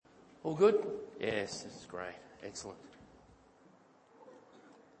All good? Yes, this is great. Excellent.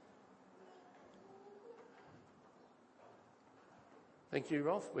 Thank you,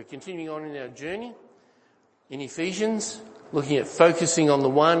 Rolf. We're continuing on in our journey in Ephesians, looking at focusing on the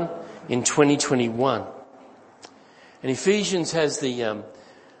one in 2021. And Ephesians has the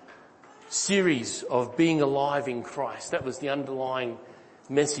series of being alive in Christ. That was the underlying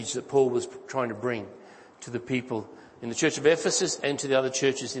message that Paul was trying to bring to the people in the church of Ephesus and to the other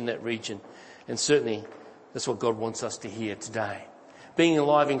churches in that region. And certainly that's what God wants us to hear today. Being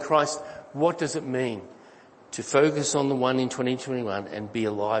alive in Christ, what does it mean to focus on the one in 2021 and be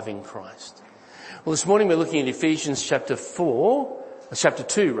alive in Christ? Well, this morning we're looking at Ephesians chapter 2,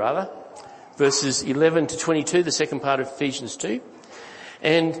 verses 11 to 22, the second part of Ephesians 2.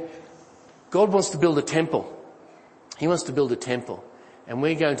 And God wants to build a temple. He wants to build a temple. And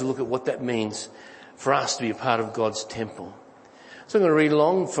we're going to look at what that means for us to be a part of God's temple. So I'm going to read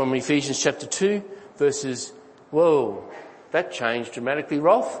along from Ephesians chapter 2, verses... Whoa, that changed dramatically,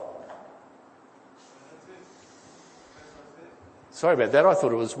 Rolf. Sorry about that. I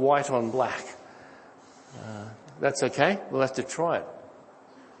thought it was white on black. That's okay. We'll have to try it.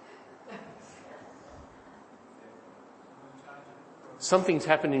 Something's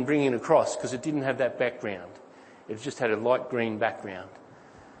happened in bringing it across because it didn't have that background. It just had a light green background.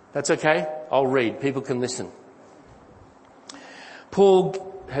 That's okay. I'll read. People can listen.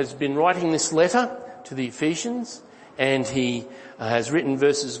 Paul has been writing this letter to the Ephesians, and he has written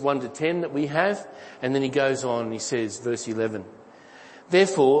verses 1 to 10 that we have, and then he goes on and he says, verse 11,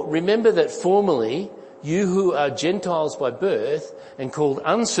 "Therefore, remember that formerly you who are Gentiles by birth and called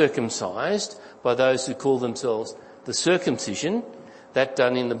uncircumcised by those who call themselves the circumcision, that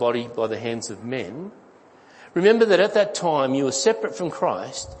done in the body by the hands of men, remember that at that time you were separate from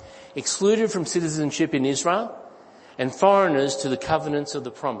Christ, excluded from citizenship in Israel, and foreigners to the covenants of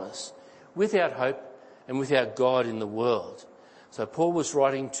the promise, without hope and without God in the world." So Paul was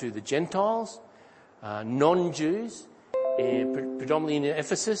writing to the Gentiles, non-Jews, predominantly in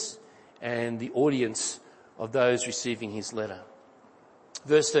Ephesus, and the audience of those receiving his letter.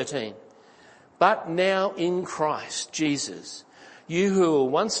 Verse 13, "But now in Christ Jesus, you who were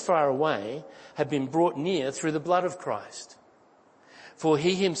once far away have been brought near through the blood of Christ. For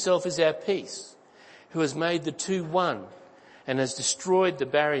he himself is our peace, who has made the two one and has destroyed the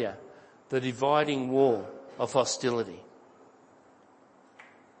barrier, the dividing wall of hostility."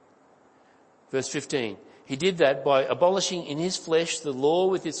 Verse 15, "He did that by abolishing in his flesh the law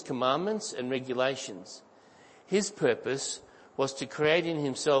with its commandments and regulations. His purpose was to create in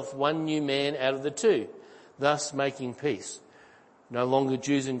himself one new man out of the two, thus making peace. No longer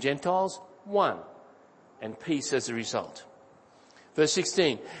Jews and Gentiles, one, and peace as a result." Verse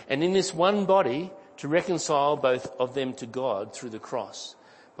 16, "And in this one body to reconcile both of them to God through the cross,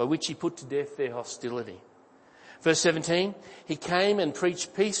 by which he put to death their hostility." Verse 17, "He came and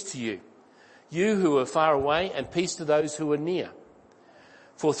preached peace to you, you who were far away, and peace to those who were near.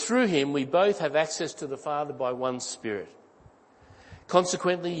 For through him we both have access to the Father by one Spirit.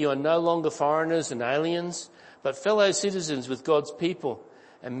 Consequently, you are no longer foreigners and aliens, but fellow citizens with God's people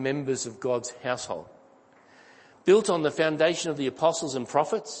and members of God's household, built on the foundation of the apostles and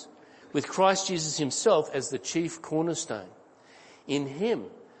prophets, with Christ Jesus himself as the chief cornerstone. In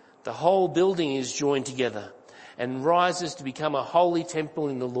him, the whole building is joined together and rises to become a holy temple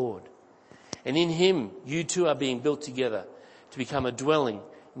in the Lord. And in him, you too are being built together to become a dwelling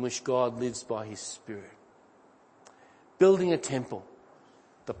in which God lives by his Spirit." Building a temple,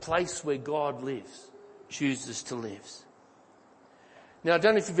 the place where God lives, chooses to live. Now, I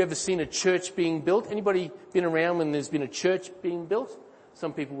don't know if you've ever seen a church being built. Anybody been around when there's been a church being built?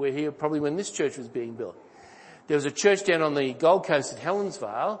 Some people were here probably when this church was being built. There was a church down on the Gold Coast at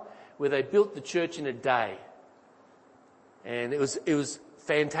Helensvale where they built the church in a day. And it was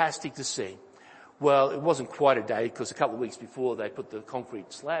fantastic to see. Well, it wasn't quite a day because a couple of weeks before they put the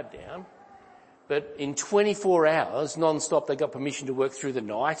concrete slab down. But in 24 hours, non-stop, they got permission to work through the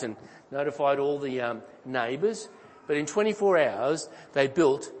night and notified all the neighbours. But in 24 hours, they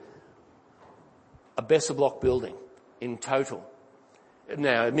built a Besser block building in total.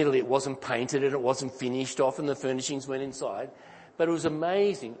 Now, admittedly, it wasn't painted and it wasn't finished off and the furnishings went inside. But it was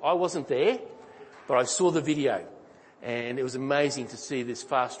amazing. I wasn't there, but I saw the video. And it was amazing to see this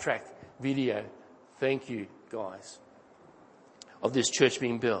fast-track video. Thank you, guys, of this church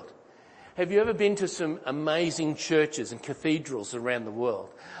being built. Have you ever been to some amazing churches and cathedrals around the world?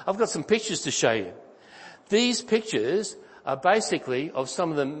 I've got some pictures to show you. These pictures are basically of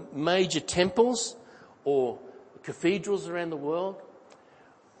some of the major temples or cathedrals around the world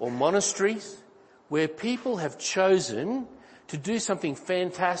or monasteries where people have chosen to do something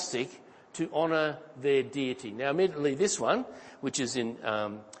fantastic to honour their deity. Now, admittedly, this one, which is in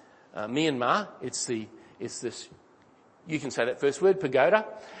Myanmar, it's this, you can say that first word, pagoda,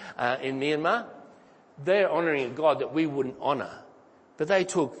 in Myanmar. They're honouring a god that we wouldn't honour. But they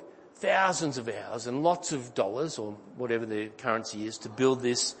took thousands of hours and lots of dollars, or whatever their currency is, to build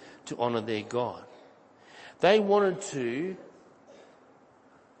this to honour their god. They wanted to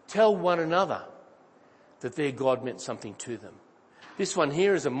tell one another that their god meant something to them. This one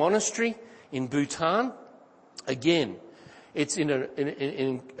here is a monastery in Bhutan. Again, it's in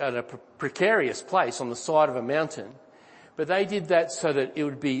a precarious place on the side of a mountain. But they did that so that it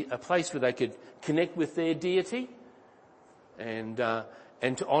would be a place where they could connect with their deity and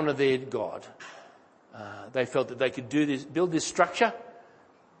to honour their god. They felt that they could do this, build this structure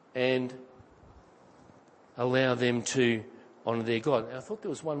and allow them to honour their god. And I thought there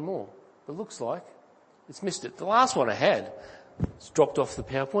was one more, but it looks like it's missed it. The last one I had, it's dropped off the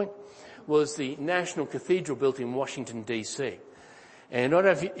PowerPoint, was the National Cathedral built in Washington, D.C. And I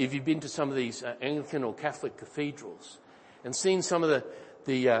don't know if you've been to some of these Anglican or Catholic cathedrals and seen some of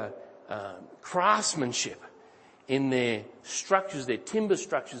the craftsmanship in their structures, their timber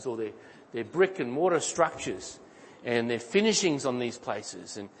structures or their brick and mortar structures and their finishings on these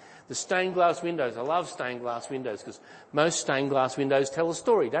places. And the stained glass windows. I love stained glass windows because most stained glass windows tell a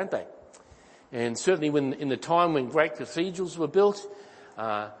story, don't they? And certainly in the time when great cathedrals were built,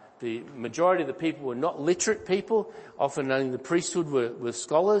 the majority of the people were not literate people. Often only the priesthood were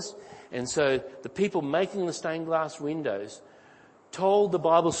scholars. And so the people making the stained glass windows told the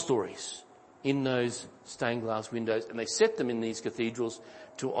Bible stories in those stained glass windows, and they set them in these cathedrals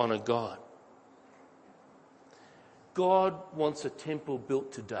to honour God. God wants a temple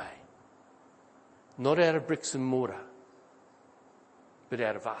built today, not out of bricks and mortar, but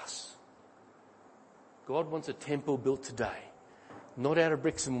out of us. God wants a temple built today, not out of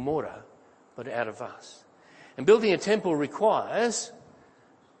bricks and mortar, but out of us. And building a temple requires,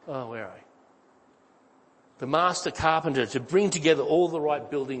 where are we? The master carpenter to bring together all the right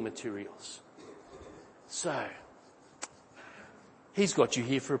building materials. So, he's got you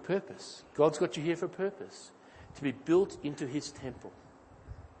here for a purpose. God's got you here for a purpose. To be built into his temple.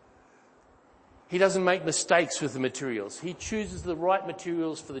 He doesn't make mistakes with the materials. He chooses the right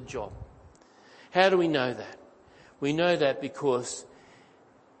materials for the job. How do we know that? We know that because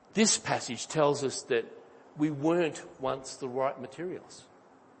this passage tells us that we weren't once the right materials.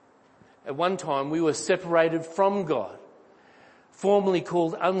 At one time we were separated from God, formerly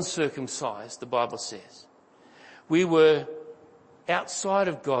called uncircumcised, the Bible says. We were outside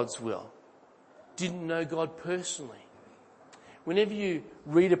of God's will, didn't know God personally. Whenever you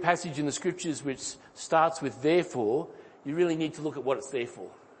read a passage in the scriptures which starts with therefore, you really need to look at what it's there for.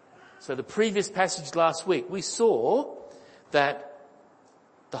 So the previous passage last week, we saw that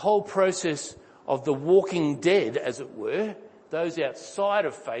the whole process of the walking dead, as it were, those outside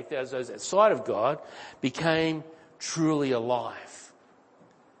of faith, those outside of God, became truly alive.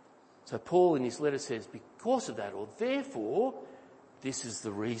 So Paul in his letter says, because of that, or therefore, this is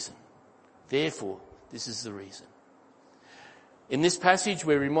the reason. Therefore, this is the reason. In this passage,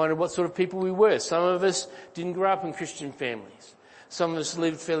 we're reminded what sort of people we were. Some of us didn't grow up in Christian families. Some of us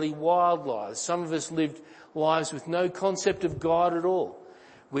lived fairly wild lives. Some of us lived lives with no concept of God at all.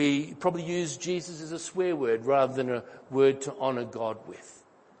 We probably used Jesus as a swear word rather than a word to honour God with.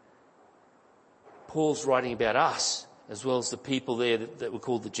 Paul's writing about us as well as the people there that were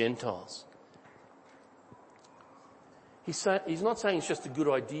called the Gentiles. He's not saying it's just a good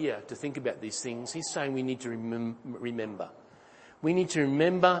idea to think about these things. He's saying we need to remember. We need to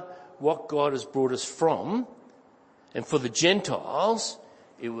remember what God has brought us from. And for the Gentiles,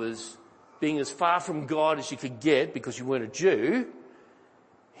 it was being as far from God as you could get because you weren't a Jew.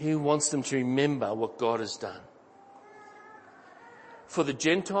 He wants them to remember what God has done. For the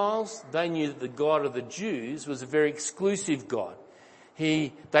Gentiles, they knew that the God of the Jews was a very exclusive God.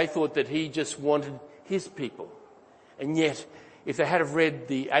 They thought that he just wanted his people. And yet, if they had have read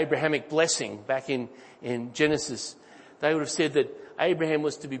the Abrahamic blessing back in Genesis, they would have said that Abraham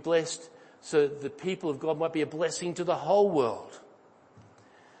was to be blessed so that the people of God might be a blessing to the whole world.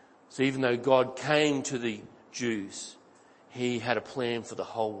 So even though God came to the Jews, he had a plan for the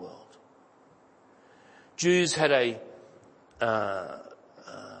whole world. Jews had a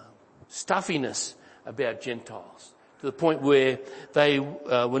stuffiness about Gentiles to the point where they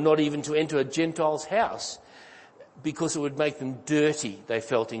were not even to enter a Gentile's house because it would make them dirty, they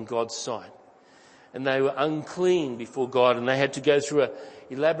felt, in God's sight. And they were unclean before God, and they had to go through an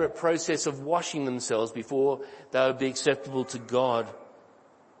elaborate process of washing themselves before they would be acceptable to God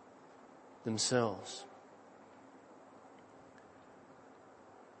themselves.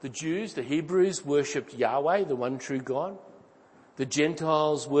 The Jews, the Hebrews, worshipped Yahweh, the one true God. The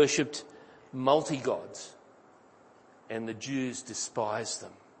Gentiles worshipped multi-gods. And the Jews despised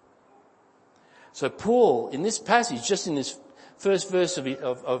them. So Paul, in this passage, just in this first verse of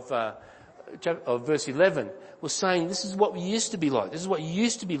verse 11, was saying this is what we used to be like. This is what you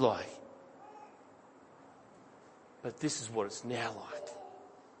used to be like. But this is what it's now like.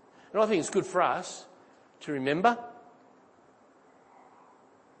 And I think it's good for us to remember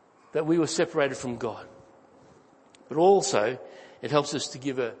that we were separated from God. But also, it helps us to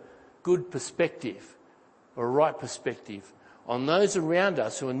give a good perspective, or a right perspective, on those around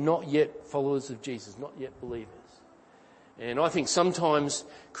us who are not yet followers of Jesus, not yet believers. And I think sometimes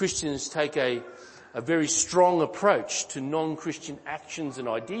Christians take a very strong approach to non-Christian actions and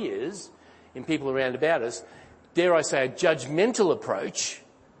ideas in people around about us, dare I say a judgmental approach,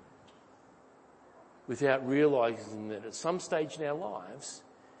 without realising that at some stage in our lives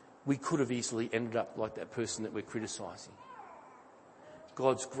we could have easily ended up like that person that we're criticising.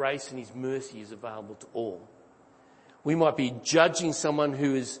 God's grace and his mercy is available to all. We might be judging someone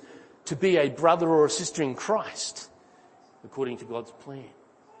who is to be a brother or a sister in Christ according to God's plan.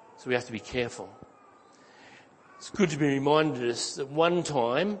 So we have to be careful. It's good to be reminded us that one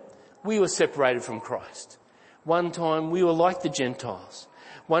time we were separated from Christ. One time we were like the Gentiles.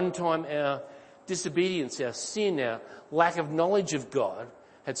 One time our disobedience, our sin, our lack of knowledge of God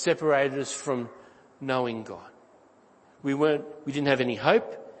had separated us from knowing God. We didn't have any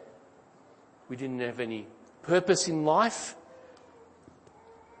hope. We didn't have any purpose in life.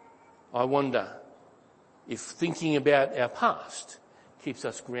 I wonder if thinking about our past keeps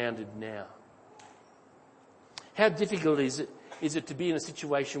us grounded now. How difficult is it to be in a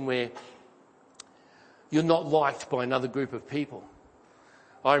situation where you're not liked by another group of people?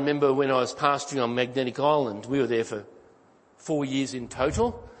 I remember when I was pastoring on Magnetic Island, we were there for 4 years in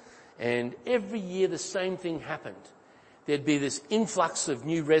total, and every year the same thing happened. There'd be this influx of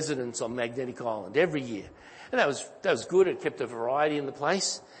new residents on Magnetic Island every year. And that was good. It kept a variety in the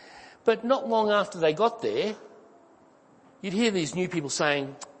place. But not long after they got there, you'd hear these new people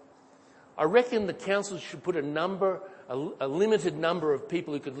saying, I reckon the council should put a limited number of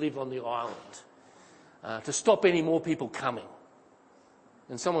people who could live on the island to stop any more people coming.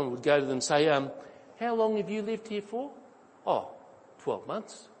 And someone would go to them and say, how long have you lived here for? 12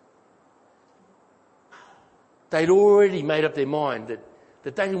 months. They'd already made up their mind that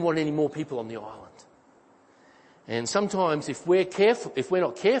they didn't want any more people on the island. And sometimes if we're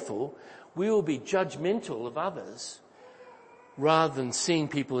not careful, we will be judgmental of others rather than seeing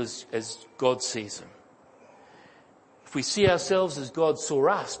people as God sees them. If we see ourselves as God saw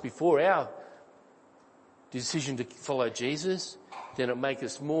us before our decision to follow Jesus, then it'll make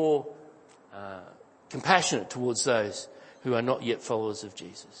us more compassionate towards those who are not yet followers of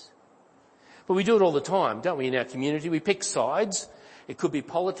Jesus. But we do it all the time, don't we, in our community? We pick sides. It could be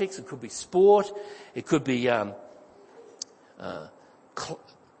politics, it could be sport, it could be I'm a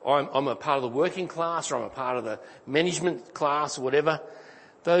part of the working class, or I'm a part of the management class, or whatever.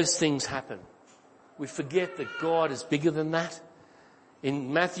 Those things happen. We forget that God is bigger than that.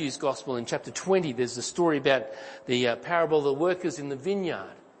 In Matthew's Gospel, in chapter 20, there's the story about the parable of the workers in the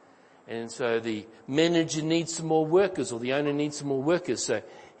vineyard. And so the manager needs some more workers, or the owner needs some more workers. So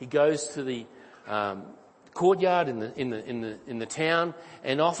he goes to the courtyard in the town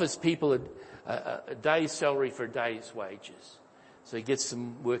and offers people a day's salary for a day's wages. So he gets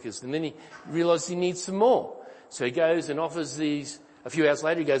some workers, and then he realises he needs some more. So he goes and offers these. A few hours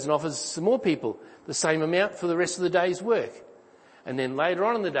later, he goes and offers some more people the same amount for the rest of the day's work. And then later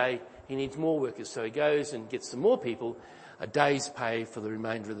on in the day, he needs more workers. So he goes and gets some more people, a day's pay for the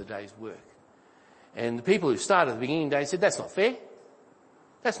remainder of the day's work. And the people who started at the beginning of the day said, that's not fair.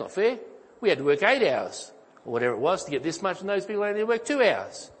 That's not fair. We had to work 8 hours, or whatever it was, to get this much, and those people only worked 2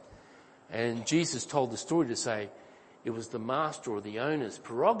 hours. And Jesus told the story to say it was the master or the owner's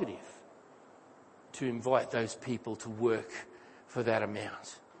prerogative to invite those people to work for that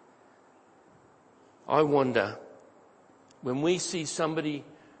amount. I wonder, when we see somebody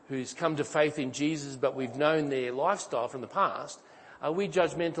who's come to faith in Jesus but we've known their lifestyle from the past, are we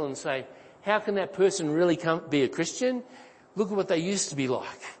judgmental and say, how can that person really be a Christian? Look at what they used to be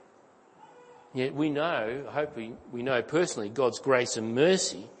like. Yet we know, hopefully we know personally, God's grace and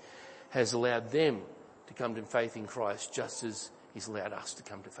mercy has allowed them to come to faith in Christ just as he's allowed us to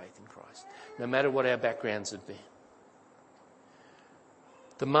come to faith in Christ, no matter what our backgrounds have been.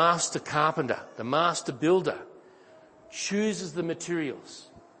 The master carpenter, the master builder, chooses the materials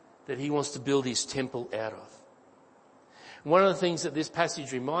that he wants to build his temple out of. And one of the things that this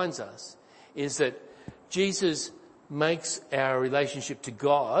passage reminds us is that Jesus makes our relationship to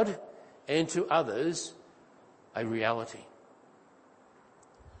God and to others a reality.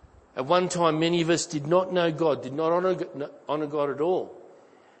 At one time, many of us did not know God, did not honour God at all.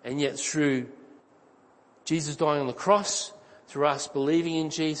 And yet through Jesus dying on the cross, through us believing in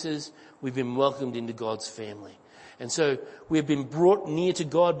Jesus, we've been welcomed into God's family. And so we've been brought near to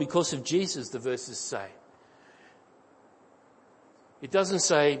God because of Jesus, the verses say. It doesn't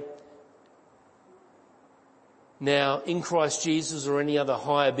say, now in Christ Jesus or any other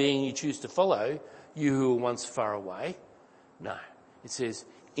higher being you choose to follow, you who were once far away. No, it says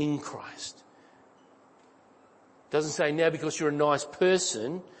in Christ. It doesn't say now because you're a nice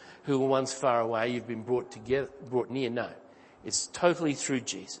person who were once far away, you've been brought near. No, it's totally through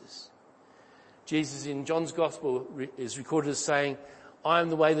Jesus. Jesus in John's Gospel is recorded as saying, I am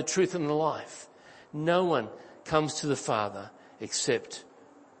the way, the truth and the life. No one comes to the Father except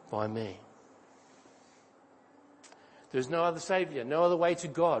by me. There's no other Saviour, no other way to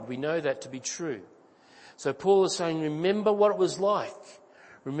God. We know that to be true. So Paul is saying, remember what it was like.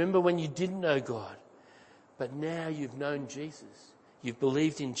 Remember when you didn't know God. But now you've known Jesus. You've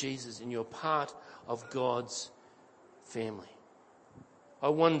believed in Jesus and you're part of God's family. I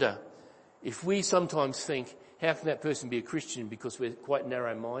wonder if we sometimes think, how can that person be a Christian? Because we're quite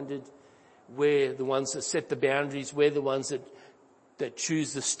narrow-minded. We're the ones that set the boundaries. We're the ones that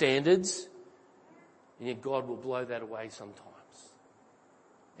choose the standards. And yet God will blow that away sometimes.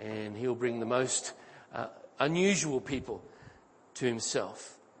 And he'll bring the most unusual people to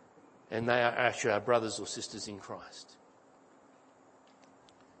himself. And they are actually our brothers or sisters in Christ.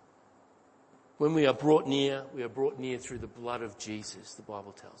 When we are brought near through the blood of Jesus, the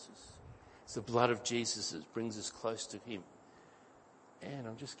Bible tells us. It's the blood of Jesus that brings us close to him. And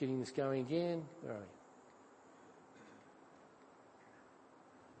I'm just getting this going again. Where are we?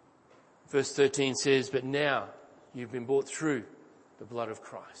 Verse 13 says, but now you've been brought through the blood of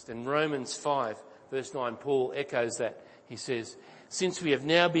Christ. And Romans 5, verse 9, Paul echoes that. He says, since we have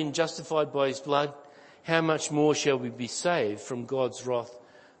now been justified by his blood, how much more shall we be saved from God's wrath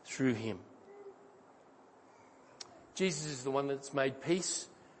through him? Jesus is the one that's made peace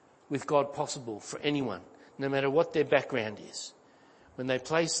with God possible for anyone, no matter what their background is. When they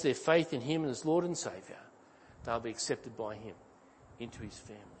place their faith in him as Lord and Saviour, they'll be accepted by him into his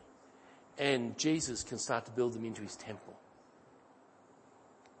family. And Jesus can start to build them into his temple.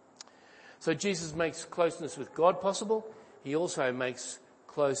 So Jesus makes closeness with God possible. He also makes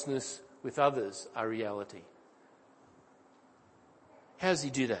closeness with others a reality. How does he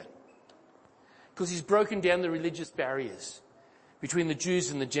do that? Because he's broken down the religious barriers between the Jews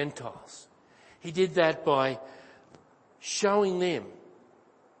and the Gentiles. He did that by showing them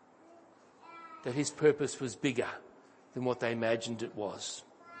that his purpose was bigger than what they imagined it was.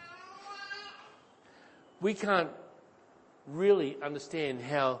 We can't really understand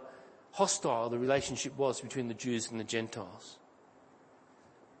how hostile the relationship was between the Jews and the Gentiles.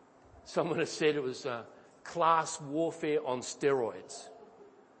 Someone has said it was class warfare on steroids.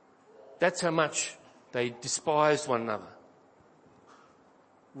 That's how much they despised one another.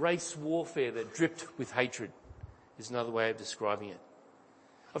 Race warfare that dripped with hatred is another way of describing it.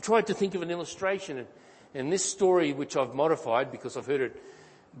 I've tried to think of an illustration, and this story, which I've modified because I've heard it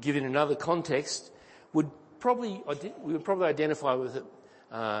given in another context, we would probably identify with it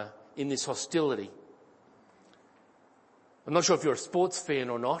in this hostility. I'm not sure if you're a sports fan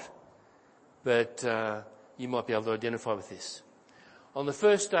or not, but you might be able to identify with this. On the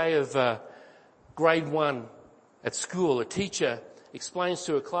first day of grade 1 at school, a teacher explains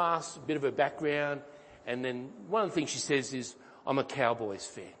to her class a bit of her background, and then one of the things she says is, I'm a Cowboys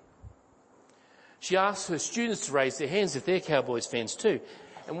fan. She asks her students to raise their hands if they're Cowboys fans too.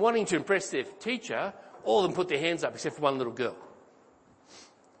 And wanting to impress their teacher, all of them put their hands up except for one little girl.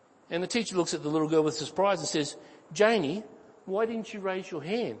 And the teacher looks at the little girl with surprise and says, Janie, why didn't you raise your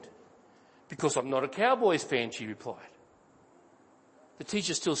hand? Because I'm not a Cowboys fan, she replied. The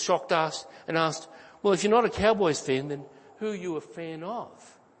teacher, still shocked, asked, well, if you're not a Cowboys fan, then who are you a fan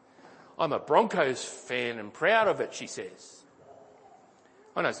of? I'm a Broncos fan and proud of it, she says.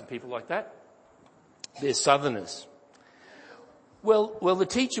 I know some people like that. They're Southerners. Well, the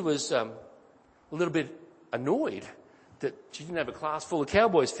teacher was a little bit annoyed that she didn't have a class full of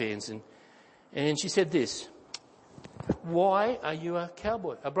Cowboys fans, and she said this, why are you a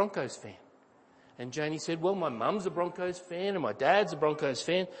Broncos fan? And Janie said, well, my mum's a Broncos fan and my dad's a Broncos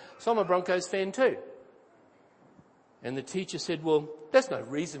fan, so I'm a Broncos fan too. And the teacher said, well, that's no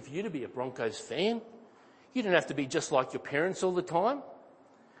reason for you to be a Broncos fan. You don't have to be just like your parents all the time.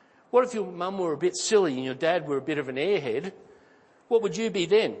 What if your mum were a bit silly and your dad were a bit of an airhead? What would you be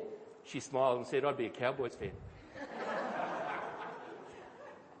then? She smiled and said, I'd be a Cowboys fan.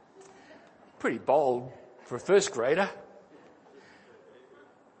 Pretty bold for a first grader.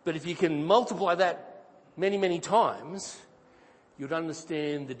 But if you can multiply that many, many times, you'd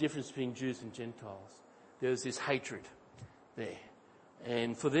understand the difference between Jews and Gentiles. There's this hatred there.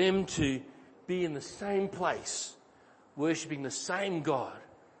 And for them to be in the same place, worshipping the same God,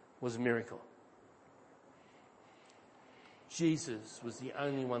 was a miracle. Jesus was the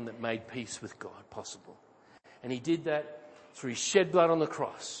only one that made peace with God possible. And he did that through his shed blood on the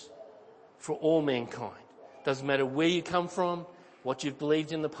cross for all mankind. Doesn't matter where you come from, what you've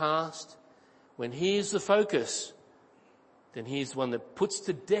believed in the past. When he is the focus, then he is the one that puts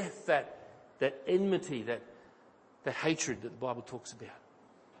to death that enmity, that hatred that the Bible talks about.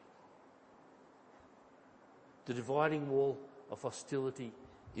 The dividing wall of hostility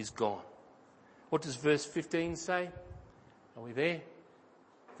is gone. What does verse 15 say? Are we there?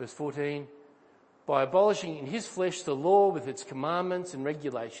 Verse 14. By abolishing in his flesh the law with its commandments and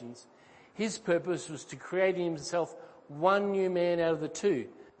regulations, his purpose was to create in himself one new man out of the two,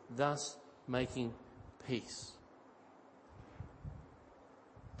 thus making peace.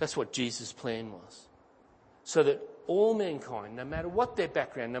 That's what Jesus' plan was. So that all mankind, no matter what their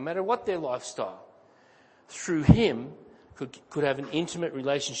background, no matter what their lifestyle, through him could have an intimate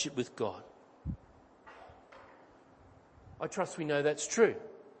relationship with God. I trust we know that's true.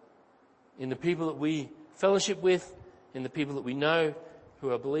 In the people that we fellowship with, in the people that we know who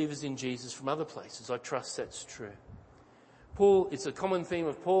are believers in Jesus from other places, I trust that's true. Paul, it's a common theme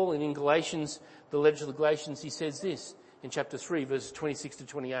of Paul, and in Galatians, the letter to the Galatians, he says this in chapter 3, verses 26 to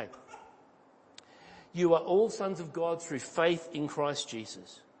 28. You are all sons of God through faith in Christ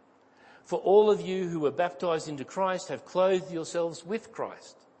Jesus. For all of you who were baptized into Christ have clothed yourselves with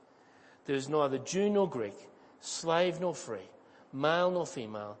Christ. There is neither Jew nor Greek, slave nor free, male nor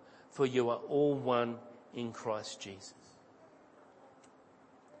female, for you are all one in Christ Jesus.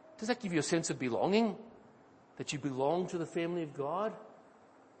 Does that give you a sense of belonging? That you belong to the family of God?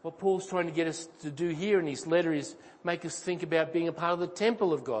 What Paul's trying to get us to do here in his letter is make us think about being a part of the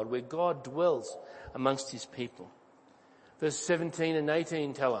temple of God, where God dwells amongst his people. Verse 17 and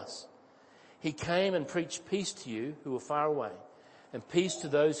 18 tell us, he came and preached peace to you who were far away, and peace to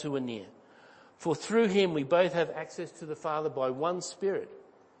those who were near. For through him we both have access to the Father by one Spirit.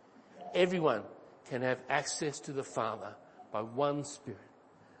 Everyone can have access to the Father by one Spirit,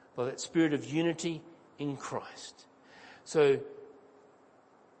 by that spirit of unity in Christ. So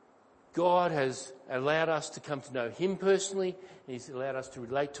God has allowed us to come to know him personally, and he's allowed us to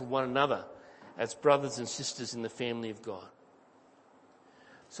relate to one another as brothers and sisters in the family of God.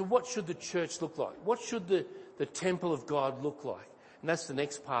 So what should the church look like? What should the temple of God look like? And that's the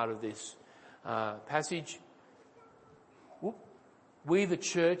next part of this passage. We, the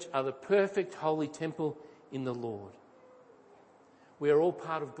church, are the perfect holy temple in the Lord. We are all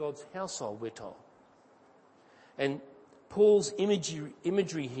part of God's household, we're told. And Paul's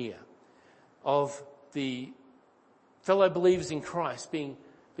imagery here of the fellow believers in Christ being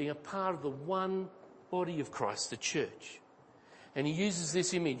a part of the one body of Christ, the church. And he uses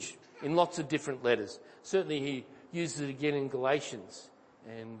this image in lots of different letters. Certainly he uses it again in Galatians.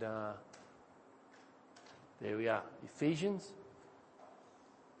 And there we are, Ephesians.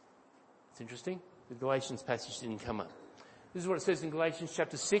 It's interesting. The Galatians passage didn't come up. This is what it says in Galatians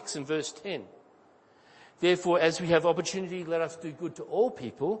chapter 6 and verse 10. Therefore, as we have opportunity, let us do good to all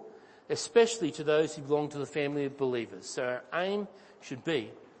people, especially to those who belong to the family of believers. So our aim should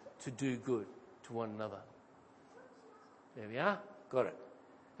be to do good to one another. There we are. Got it.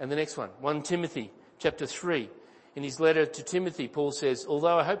 And the next one, 1 Timothy chapter 3. In his letter to Timothy, Paul says,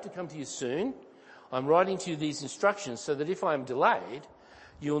 although I hope to come to you soon, I'm writing to you these instructions so that if I am delayed,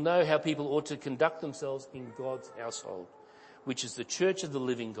 you'll know how people ought to conduct themselves in God's household, which is the church of the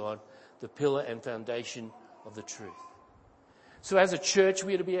living God, the pillar and foundation of the truth. So as a church,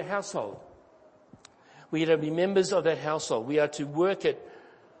 we are to be a household. We are to be members of that household. We are to work at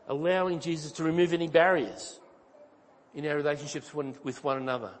allowing Jesus to remove any barriers in our relationships with one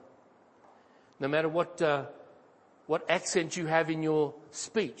another. No matter what accent you have in your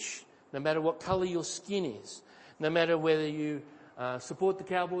speech, no matter what colour your skin is, no matter whether you support the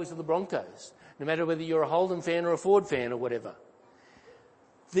Cowboys or the Broncos, no matter whether you're a Holden fan or a Ford fan or whatever.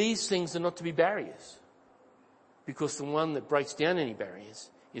 These things are not to be barriers, because the one that breaks down any barriers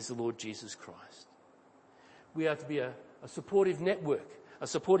is the Lord Jesus Christ. We are to be a supportive network, a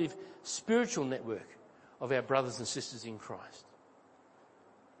supportive spiritual network of our brothers and sisters in Christ.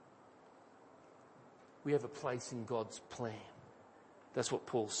 We have a place in God's plan. That's what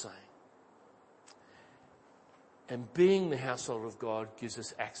Paul's saying. And being the household of God gives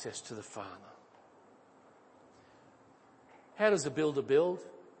us access to the Father. How does a builder build?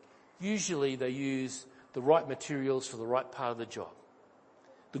 usually they use the right materials for the right part of the job.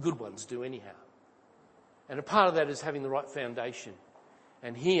 The good ones do anyhow. And a part of that is having the right foundation.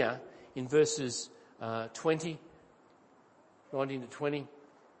 And here, in verses 19 to 20,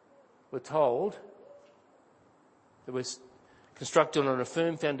 we're told that we're constructed on a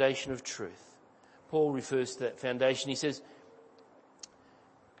firm foundation of truth. Paul refers to that foundation. He says,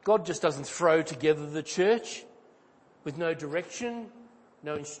 God just doesn't throw together the church with no direction,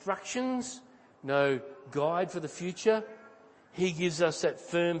 no instructions, no guide for the future. He gives us that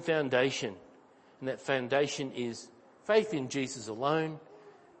firm foundation. And that foundation is faith in Jesus alone,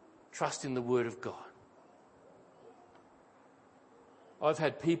 trust in the Word of God. I've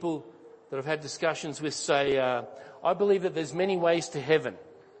had people that I've had discussions with say, I believe that there's many ways to heaven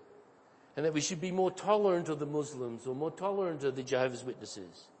and that we should be more tolerant of the Muslims or more tolerant of the Jehovah's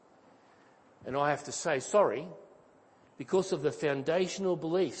Witnesses. And I have to say, sorry, because of the foundational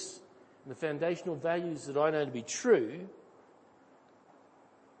beliefs and the foundational values that I know to be true,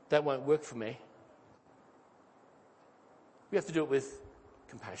 that won't work for me. We have to do it with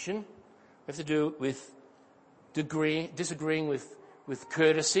compassion. We have to do it with disagreeing with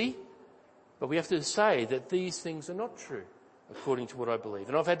courtesy. But we have to say that these things are not true according to what I believe.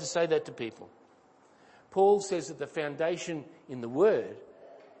 And I've had to say that to people. Paul says that the foundation in the Word,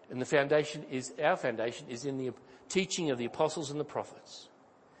 and our foundation is in the teaching of the apostles and the prophets.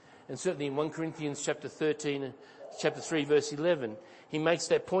 And certainly in 1 Corinthians chapter 13, chapter 3, verse 11, he makes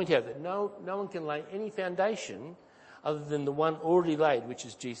that point out that no one can lay any foundation other than the one already laid, which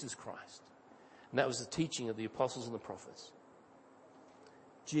is Jesus Christ. And that was the teaching of the apostles and the prophets.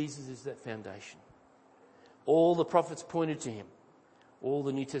 Jesus is that foundation. All the prophets pointed to him. All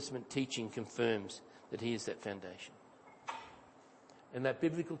the New Testament teaching confirms that he is that foundation. And that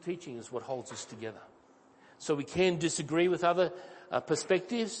biblical teaching is what holds us together. So we can disagree with other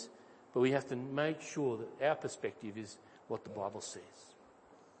perspectives, but we have to make sure that our perspective is what the Bible says.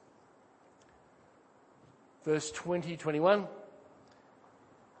 Verse 20-21,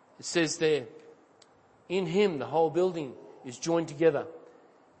 it says there, in him the whole building is joined together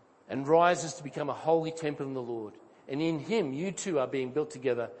and rises to become a holy temple in the Lord. And in him you too are being built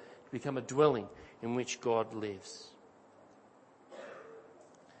together to become a dwelling in which God lives.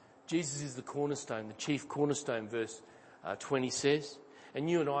 Jesus is the cornerstone, the chief cornerstone, verse 20 says. And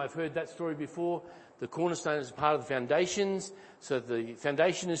you and I have heard that story before. The cornerstone is part of the foundations. So the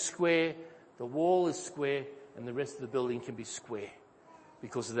foundation is square, the wall is square, and the rest of the building can be square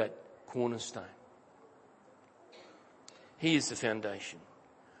because of that cornerstone. He is the foundation.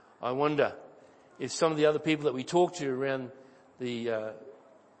 I wonder if some of the other people that we talk to around the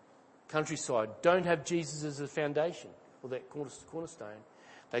countryside don't have Jesus as a foundation or that cornerstone.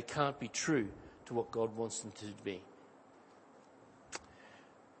 They can't be true to what God wants them to be.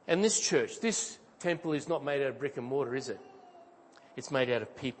 And this church, this temple is not made out of brick and mortar, is it? It's made out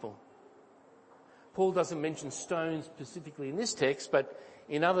of people. Paul doesn't mention stones specifically in this text, but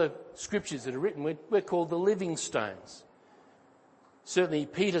in other scriptures that are written, we're called the living stones. Certainly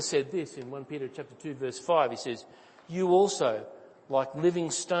Peter said this in 1 Peter chapter 2 verse 5. He says, you also, like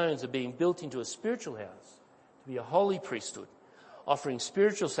living stones, are being built into a spiritual house to be a holy priesthood, offering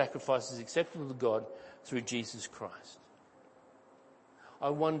spiritual sacrifices acceptable to God through Jesus Christ. I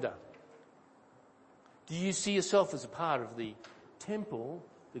wonder, do you see yourself as a part of the temple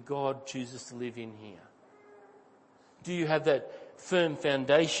that God chooses to live in here? Do you have that firm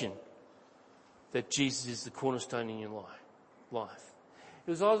foundation that Jesus is the cornerstone in your life?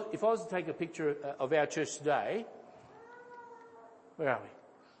 If I was to take a picture of our church today, where are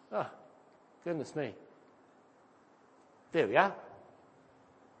we? Oh, goodness me. There we are.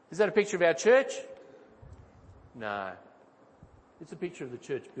 Is that a picture of our church? No. It's a picture of the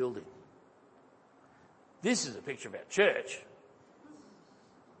church building. This is a picture of our church.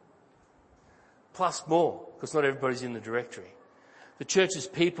 Plus more, because not everybody's in the directory. The church is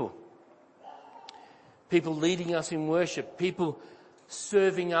people. People leading us in worship. People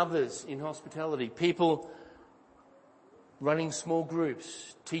serving others in hospitality. People running small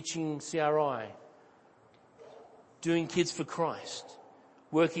groups, teaching CRI, doing Kids for Christ,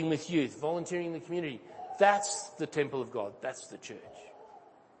 working with youth, volunteering in the community. That's the temple of God. That's the church.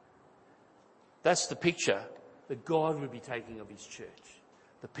 That's the picture that God would be taking of his church.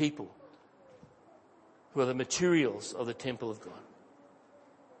 The people who are the materials of the temple of God.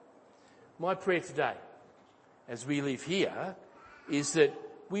 My prayer today, as we live here, is that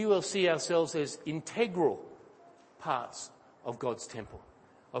we will see ourselves as integral parts of God's temple,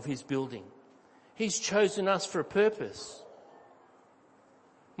 of his building. He's chosen us for a purpose.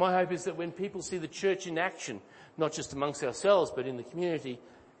 My hope is that when people see the church in action, not just amongst ourselves, but in the community,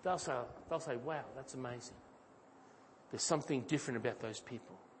 they'll say, wow, that's amazing. There's something different about those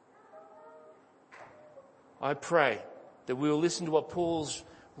people. I pray that we will listen to what Paul's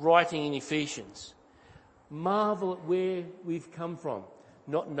writing in Ephesians. Marvel at where we've come from,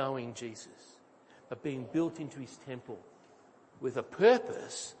 not knowing Jesus, but being built into his temple with a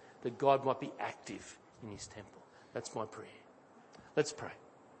purpose that God might be active in his temple. That's my prayer. Let's pray.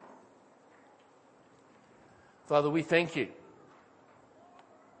 Father, we thank you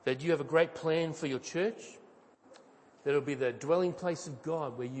that you have a great plan for your church, that it'll be the dwelling place of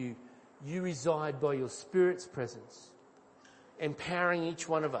God where you reside by your Spirit's presence, empowering each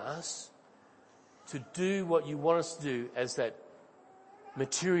one of us to do what you want us to do as that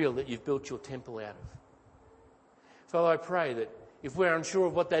material that you've built your temple out of. Father, I pray that if we're unsure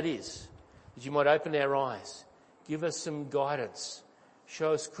of what that is, that you might open our eyes, give us some guidance,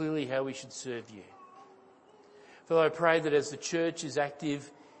 show us clearly how we should serve you. Father, I pray that as the church is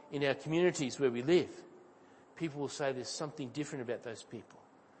active in our communities where we live, people will say there's something different about those people.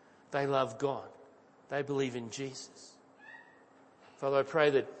 They love God. They believe in Jesus. Father, I pray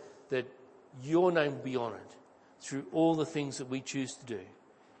that your name will be honoured through all the things that we choose to do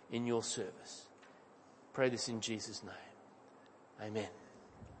in your service. Pray this in Jesus' name. Amen.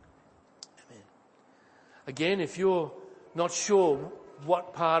 Amen. Again, if you're not sure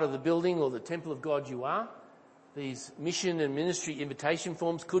what part of the building or the temple of God you are, these mission and ministry invitation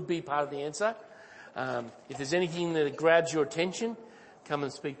forms could be part of the answer. If there's anything that grabs your attention, come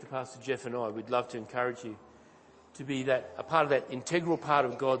and speak to Pastor Jeff and I. We'd love to encourage you to be a part of that integral part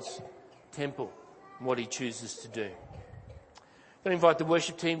of God's temple and what he chooses to do. I'm going to invite the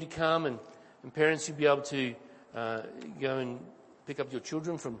worship team to come, and parents, you'll be able to go and pick up your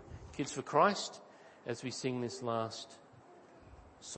children from Kids for Christ as we sing this last